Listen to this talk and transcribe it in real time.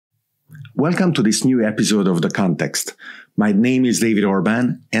Welcome to this new episode of The Context. My name is David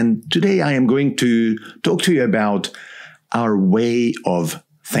Orban, and today I am going to talk to you about our way of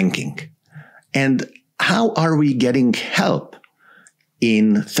thinking and how are we getting help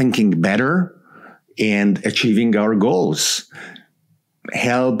in thinking better and achieving our goals.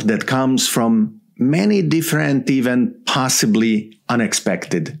 Help that comes from many different, even possibly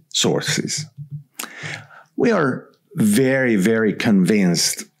unexpected sources. We are very, very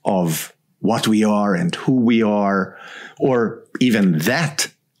convinced of what we are and who we are, or even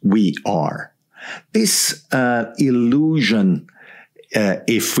that we are. This illusion,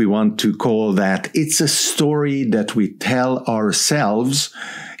 if we want to call that, it's a story that we tell ourselves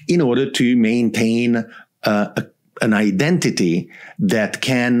in order to maintain an identity that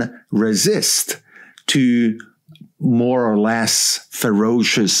can resist to more or less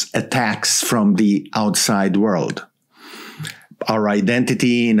ferocious attacks from the outside world. Our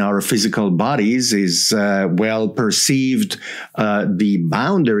identity in our physical bodies is well perceived. The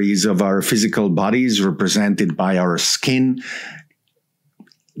boundaries of our physical bodies, represented by our skin,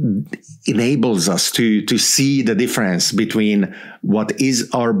 enables us to see the difference between what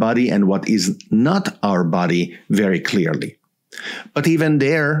is our body and what is not our body very clearly. But even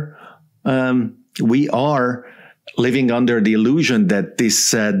there, we are living under the illusion that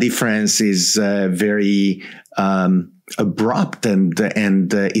this difference is very abrupt, and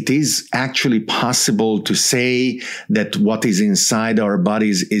it is actually possible to say that what is inside our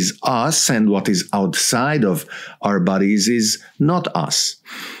bodies is us and what is outside of our bodies is not us.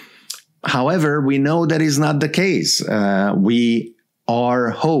 However, we know that is not the case. We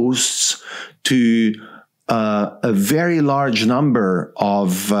are hosts to a very large number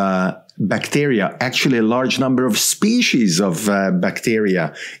of bacteria, actually a large number of species of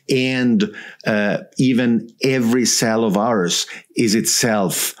bacteria, and even every cell of ours is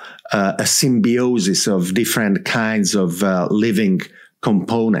itself a symbiosis of different kinds of living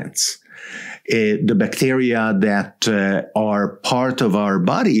components. The bacteria that are part of our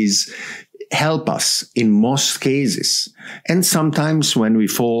bodies help us in most cases. And sometimes when we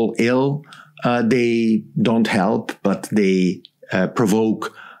fall ill, they don't help, but they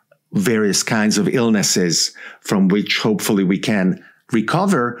provoke various kinds of illnesses from which hopefully we can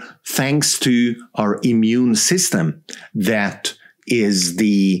recover thanks to our immune system. That is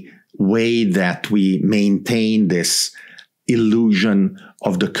the way that we maintain this illusion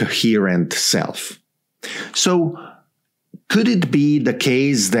of the coherent self. So could it be the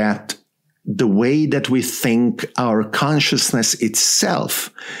case that the way that we think, our consciousness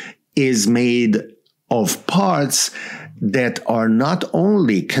itself, is made of parts that are not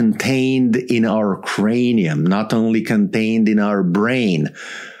only contained in our cranium, not only contained in our brain,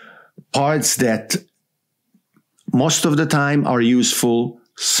 parts that most of the time are useful,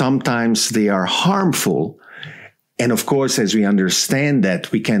 sometimes they are harmful. And of course, as we understand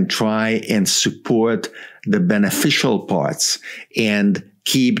that, we can try and support the beneficial parts and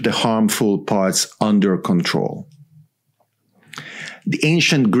keep the harmful parts under control. The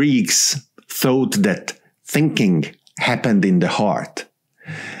ancient Greeks thought that thinking happened in the heart.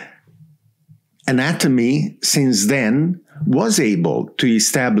 Anatomy, since then, was able to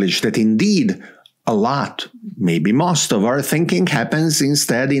establish that indeed a lot, maybe most of our thinking happens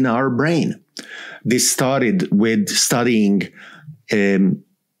instead in our brain. This started with studying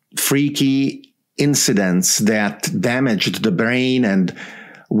freaky incidents that damaged the brain, and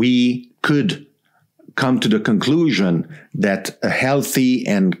we could come to the conclusion that a healthy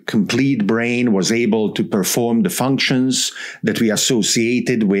and complete brain was able to perform the functions that we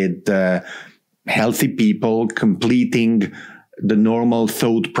associated with healthy people, completing the normal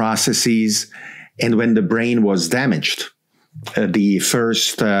thought processes. And when the brain was damaged, the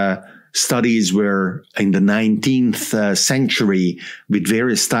first studies were in the 19th century with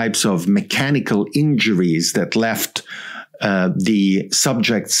various types of mechanical injuries that left the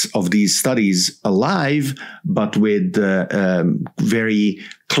subjects of these studies alive, but with very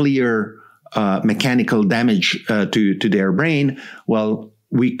clear mechanical damage to their brain. Well,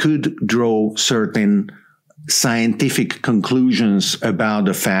 we could draw certain scientific conclusions about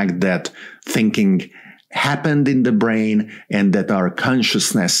the fact that thinking happened in the brain and that our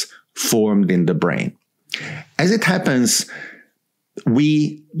consciousness formed in the brain. As it happens,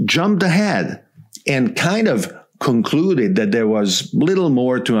 we jumped ahead and kind of concluded that there was little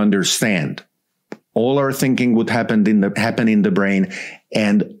more to understand. All our thinking would happen in the brain,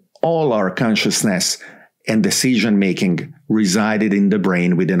 and all our consciousness and decision-making resided in the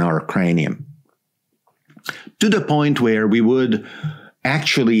brain within our cranium. To the point where we would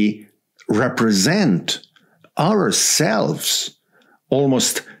actually represent ourselves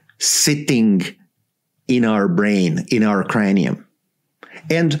almost sitting in our brain, in our cranium.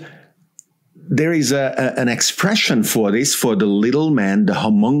 And there is an expression for this, for the little man, the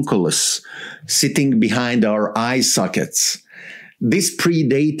homunculus, sitting behind our eye sockets. This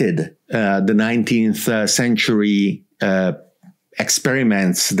predated the 19th century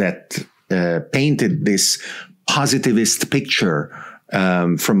experiments that painted this positivist picture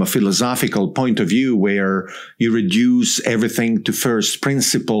from a philosophical point of view, where you reduce everything to first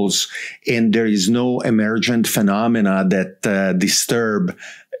principles and there is no emergent phenomena that disturb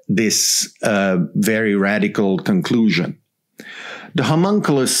this very radical conclusion. The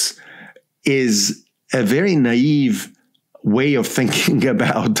homunculus is a very naive way of thinking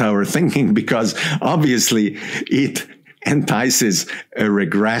about our thinking, because obviously it entices a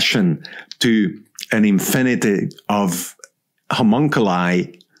regression to an infinity of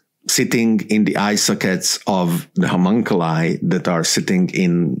homunculi sitting in the eye sockets of the homunculi that are sitting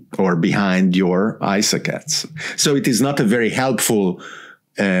in or behind your eye sockets. So it is not a very helpful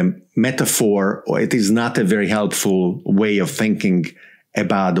metaphor, or it is not a very helpful way of thinking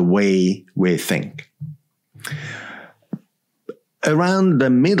about the way we think. Around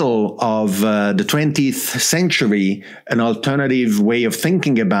the middle of the 20th century, an alternative way of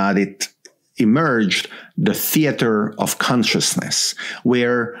thinking about it emerged, the theater of consciousness,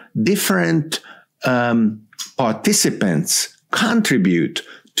 where different participants contribute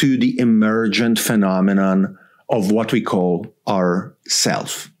to the emergent phenomenon of what we call our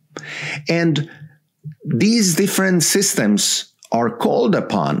self. And these different systems are called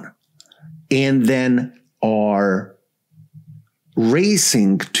upon and then are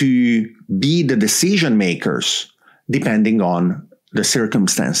racing to be the decision makers depending on the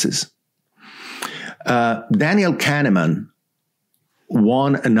circumstances. Daniel Kahneman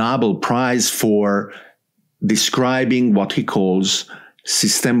won a Nobel Prize for describing what he calls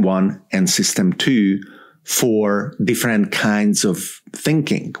System 1 and System 2 for different kinds of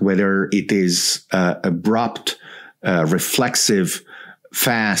thinking, whether it is abrupt, reflexive,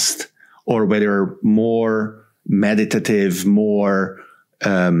 fast, or whether more meditative, more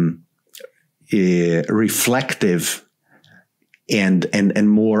reflective, and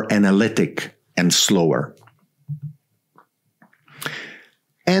more analytic and slower.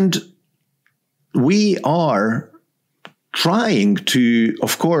 And we are trying to,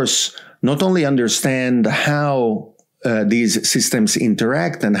 of course, not only understand how these systems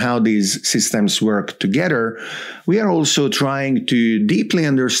interact and how these systems work together, we are also trying to deeply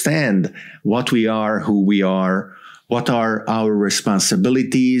understand what we are, who we are, what are our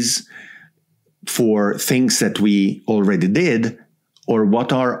responsibilities for things that we already did, or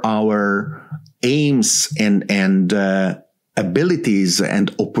what are our aims and abilities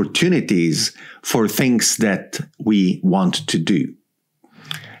and opportunities for things that we want to do.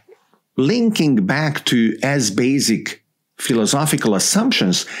 Linking back to as basic philosophical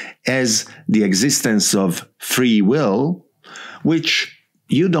assumptions as the existence of free will, which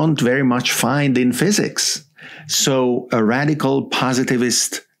you don't very much find in physics. So a radical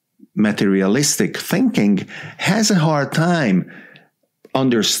positivist materialistic thinking has a hard time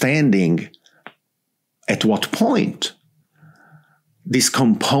understanding at what point this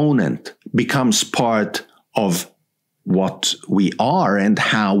component becomes part of what we are and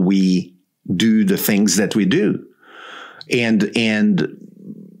how we do the things that we do. And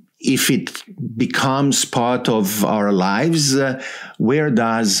if it becomes part of our lives, where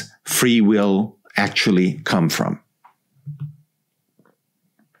does free will actually come from?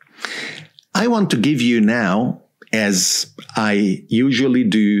 I want to give you now, as I usually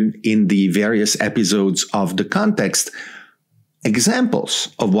do in the various episodes of The Context,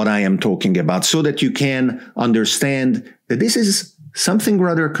 examples of what I am talking about so that you can understand that this is something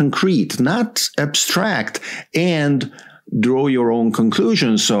rather concrete, not abstract, and draw your own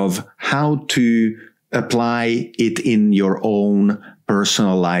conclusions of how to apply it in your own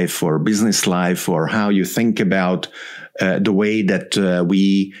personal life or business life, or how you think about the way that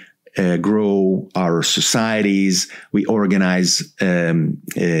we grow our societies, we organize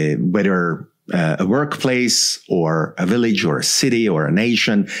whether a workplace or a village or a city or a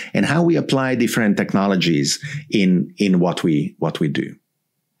nation, and how we apply different technologies in what we do.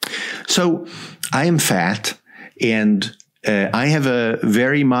 So I am fat, and I have a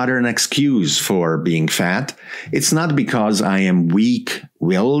very modern excuse for being fat. It's not because I am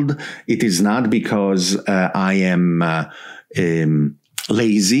weak-willed. It is not because I am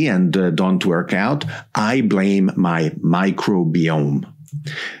lazy and don't work out. I blame my microbiome.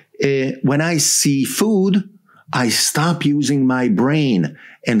 When I see food, I stop using my brain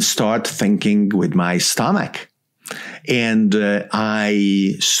and start thinking with my stomach. And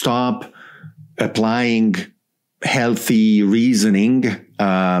I stop applying healthy reasoning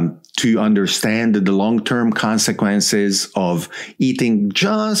to understand the long-term consequences of eating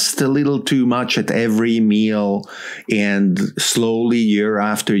just a little too much at every meal and slowly year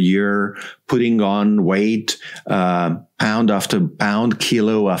after year putting on weight, pound after pound,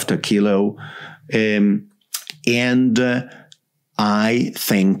 kilo after kilo. And I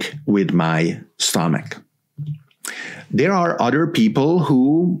think with my stomach. There are other people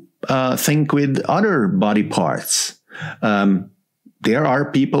who think with other body parts. There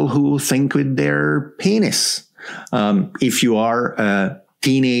are people who think with their penis. If you are a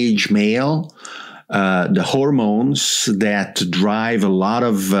teenage male, the hormones that drive a lot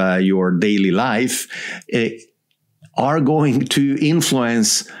of your daily life are going to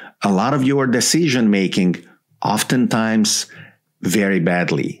influence a lot of your decision making, oftentimes very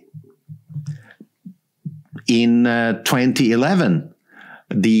badly. In 2011,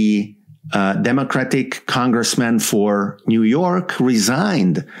 the Democratic congressman for New York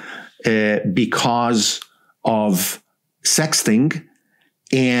resigned because of sexting.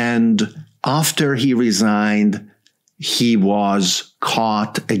 And after he resigned, he was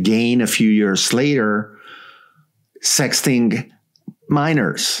caught again a few years later sexting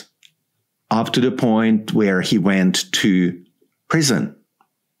minors, up to the point where he went to prison.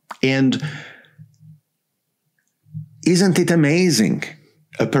 And isn't it amazing?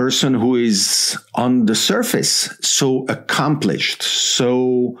 A person who is on the surface so accomplished,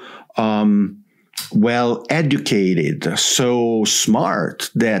 so well educated, so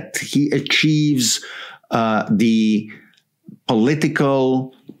smart that he achieves the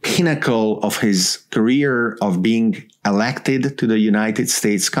political pinnacle of his career of being elected to the United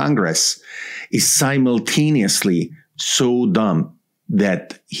States Congress, is simultaneously so dumb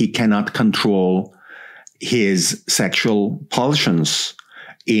that he cannot control his sexual pulsions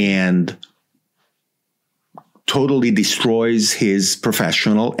and totally destroys his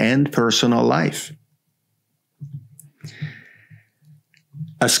professional and personal life.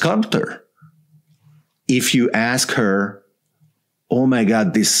 A sculptor, if you ask her, oh my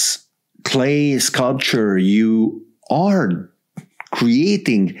God, this clay sculpture you are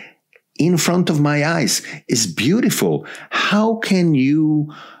creating in front of my eyes is beautiful. How can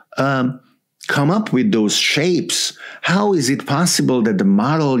you come up with those shapes? How is it possible that the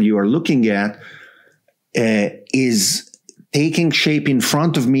model you are looking at is taking shape in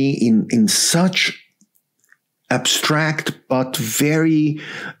front of me in such abstract but very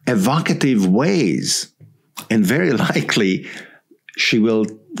evocative ways? And very likely she will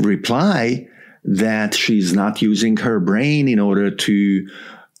reply that she's not using her brain in order to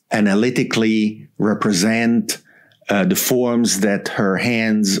analytically represent the forms that her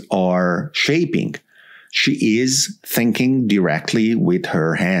hands are shaping. She is thinking directly with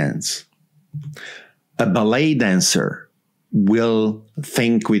her hands. A ballet dancer will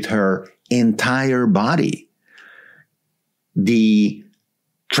think with her entire body. The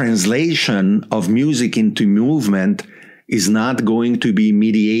translation of music into movement is not going to be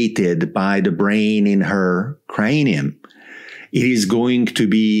mediated by the brain in her cranium. It is going to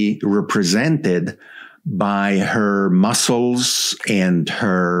be represented by her muscles and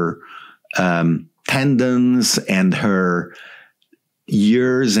her tendons and her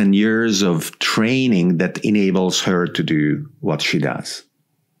years and years of training that enables her to do what she does.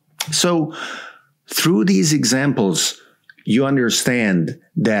 So through these examples, you understand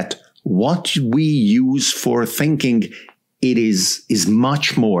that what we use for thinking, it is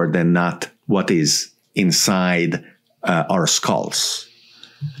much more than not what is inside our skulls.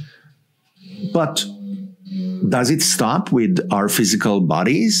 But does it stop with our physical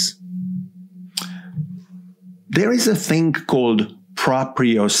bodies? There is a thing called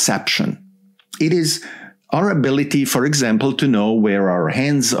proprioception. It is our ability, for example, to know where our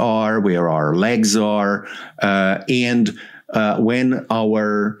hands are, where our legs are, and when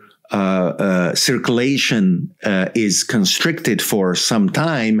our circulation is constricted for some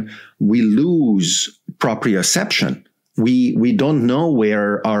time, we lose proprioception. We don't know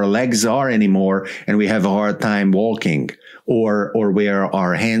where our legs are anymore, and we have a hard time walking, or where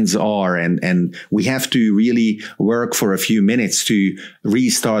our hands are, and we have to really work for a few minutes to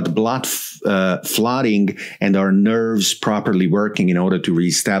restart blood flooding and our nerves properly working in order to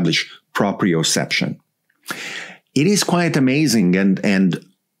reestablish proprioception. It is quite amazing, and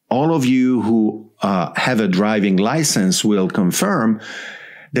all of you who have a driving license will confirm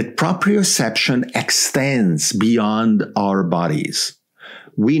that proprioception extends beyond our bodies.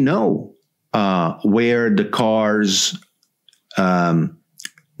 We know where the car's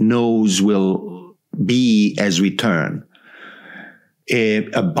nose will be as we turn.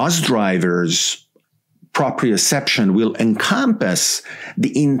 A bus driver's proprioception will encompass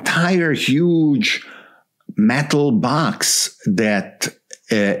the entire huge metal box that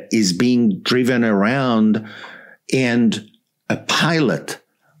is being driven around, and a pilot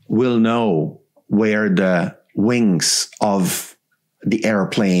will know where the wings of the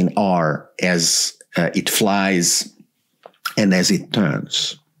airplane are as it flies and as it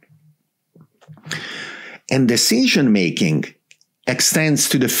turns. And decision-making extends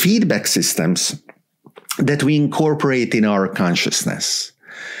to the feedback systems that we incorporate in our consciousness.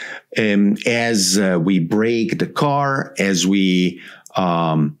 As we brake the car, as we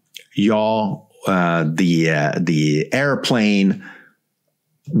yaw the airplane,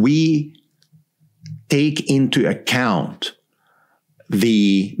 we take into account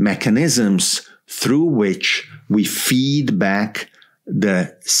the mechanisms through which we feed back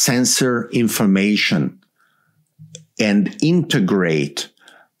the sensor information and integrate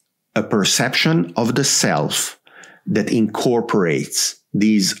a perception of the self that incorporates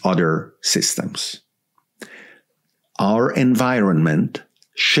these other systems. Our environment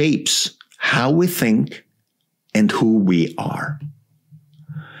shapes how we think and who we are.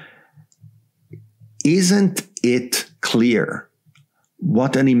 Isn't it clear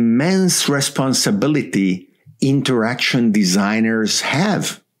what an immense responsibility interaction designers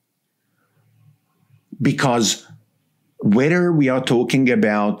have? Because whether we are talking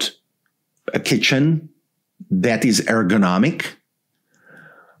about a kitchen that is ergonomic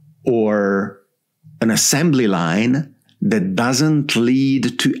or an assembly line that doesn't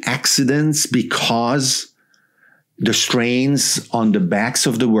lead to accidents because the strains on the backs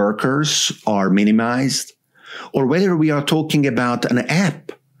of the workers are minimized, or whether we are talking about an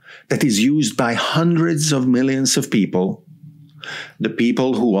app that is used by hundreds of millions of people, the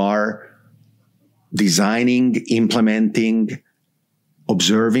people who are designing, implementing,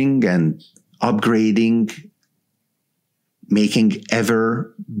 observing, and upgrading, making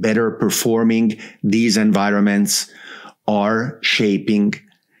ever better performing these environments, are shaping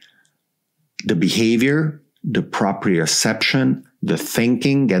the behavior, the proprioception, the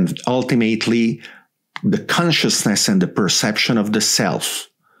thinking, and ultimately the consciousness and the perception of the self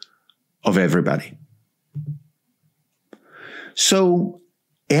of everybody. So,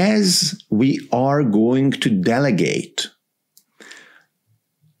 as we are going to delegate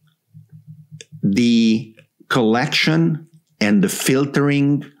the collection and the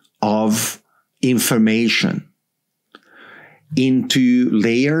filtering of information into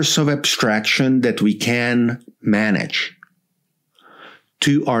layers of abstraction that we can manage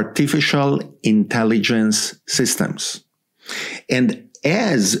to artificial intelligence systems, and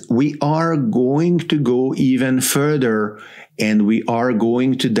as we are going to go even further and we are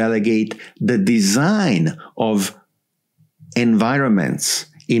going to delegate the design of environments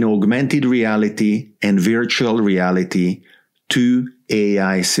in augmented reality and virtual reality to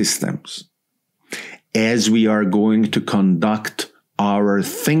AI systems, as we are going to conduct our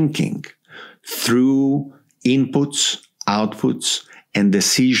thinking through inputs, outputs, and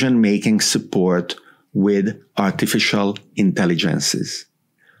decision-making support with artificial intelligences,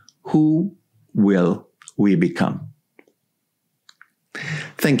 who will we become?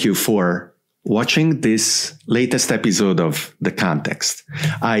 Thank you for watching this latest episode of The Context.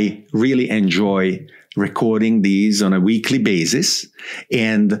 I really enjoy recording these on a weekly basis,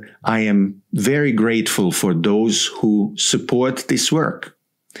 and I am very grateful for those who support this work.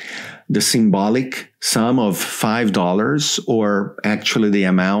 The symbolic sum of $5, or actually the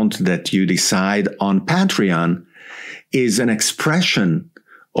amount that you decide on Patreon, is an expression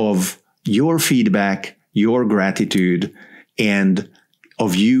of your feedback, your gratitude, and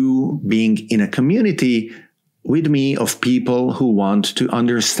of you being in a community with me of people who want to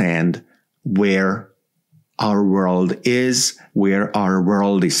understand where our world is, where our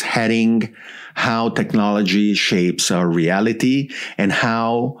world is heading, how technology shapes our reality, and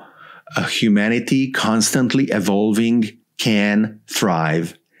how a humanity constantly evolving can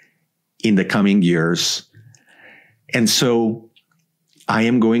thrive in the coming years. And so I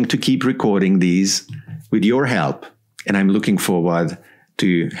am going to keep recording these with your help, and I'm looking forward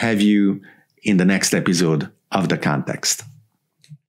to have you in the next episode of The Context.